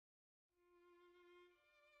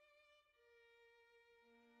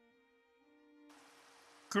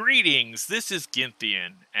Greetings, this is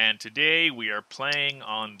Ginthian, and today we are playing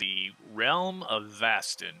on the Realm of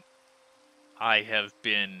Vasten. I have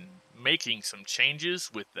been making some changes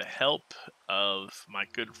with the help of my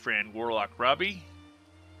good friend Warlock Robbie,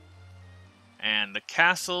 and the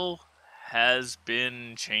castle has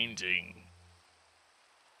been changing.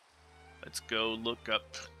 Let's go look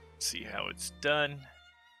up, see how it's done.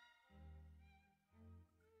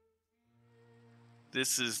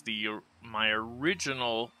 This is my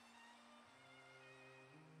original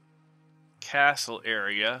castle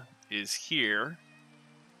area is here,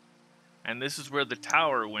 and this is where the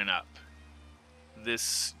tower went up.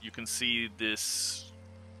 You can see this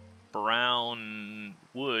brown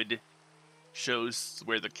wood shows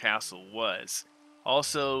where the castle was.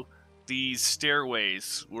 Also, these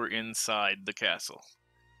stairways were inside the castle,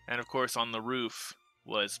 and of course on the roof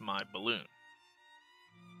was my balloon.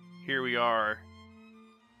 Here we are.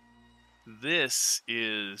 This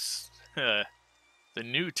is the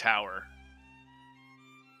new tower.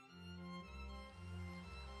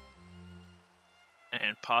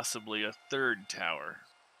 And possibly a third tower.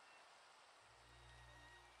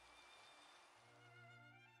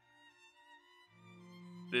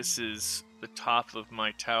 This is the top of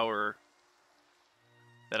my tower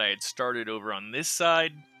that I had started over on this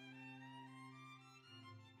side.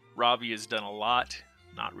 Robbie has done a lot.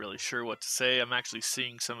 Not really sure what to say. I'm actually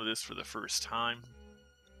seeing some of this for the first time.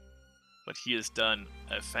 But he has done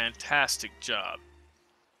a fantastic job.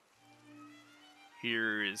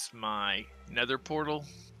 Here is my nether portal.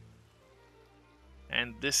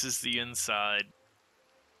 And this is the inside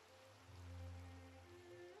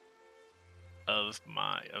of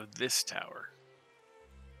this tower.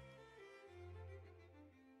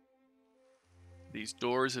 These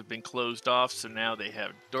doors have been closed off, so now they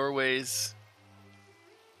have doorways.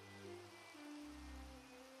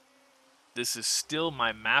 This is still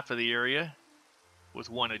my map of the area, with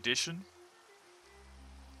one addition.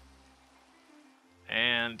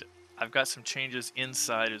 And I've got some changes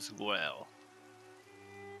inside as well.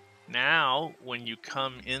 Now, when you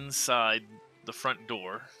come inside the front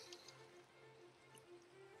door,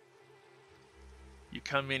 you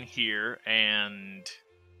come in here, and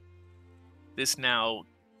this now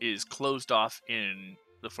is closed off in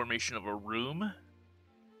the formation of a room.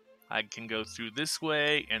 I can go through this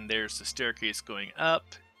way, and there's the staircase going up,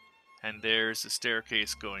 and there's the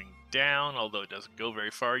staircase going down, although it doesn't go very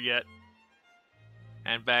far yet.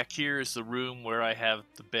 And back here is the room where I have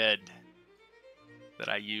the bed that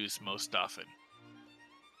I use most often.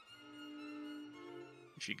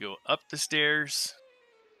 If you go up the stairs,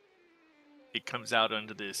 it comes out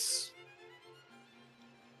onto this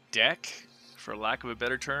deck, for lack of a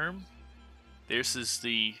better term. This is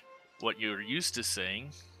what you're used to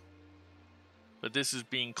seeing. But this is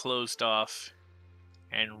being closed off,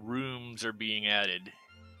 and rooms are being added.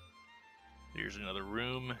 Here's another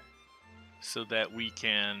room, so that we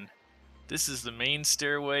can... This is the main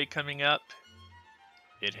stairway coming up.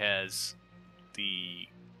 It has the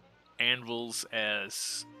anvils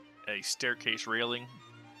as a staircase railing.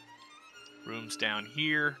 Rooms down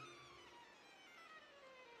here.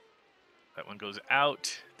 That one goes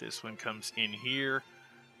out. This one comes in here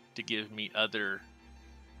to give me other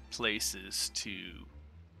places to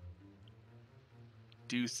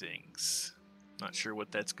do things. Not sure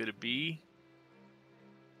what that's going to be.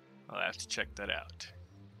 I'll have to check that out.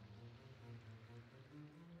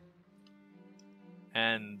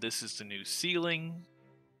 And this is the new ceiling.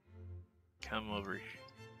 Come over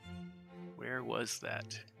here. Where was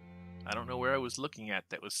that? I don't know where I was looking at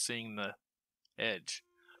that was seeing the edge.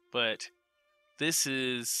 But this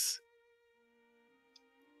is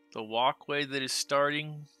the walkway that is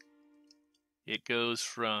starting. It goes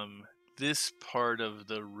from this part of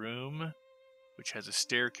the room, which has a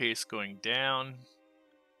staircase going down,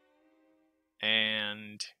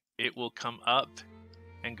 and it will come up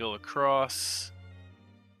and go across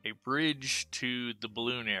a bridge to the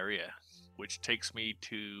balloon area, which takes me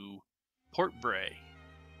to Port Bray.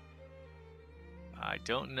 I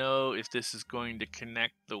don't know if this is going to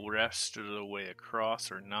connect the rest of the way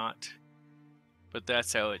across or not, but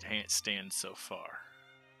that's how it stands so far.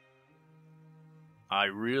 I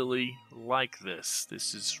really like this.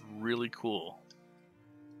 This is really cool.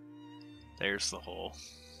 There's the hole.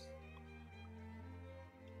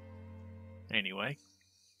 Anyway.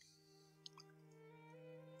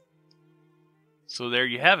 So there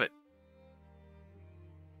you have it.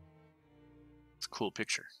 It's a cool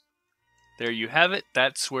picture. There you have it.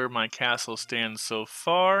 That's where my castle stands so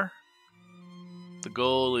far. The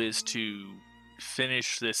goal is to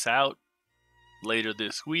finish this out later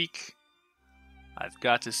this week. I've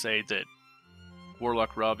got to say that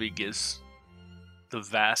Warlock Robbie gives the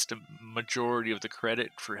vast majority of the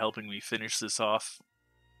credit for helping me finish this off.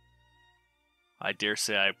 I dare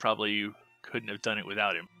say I probably couldn't have done it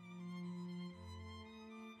without him.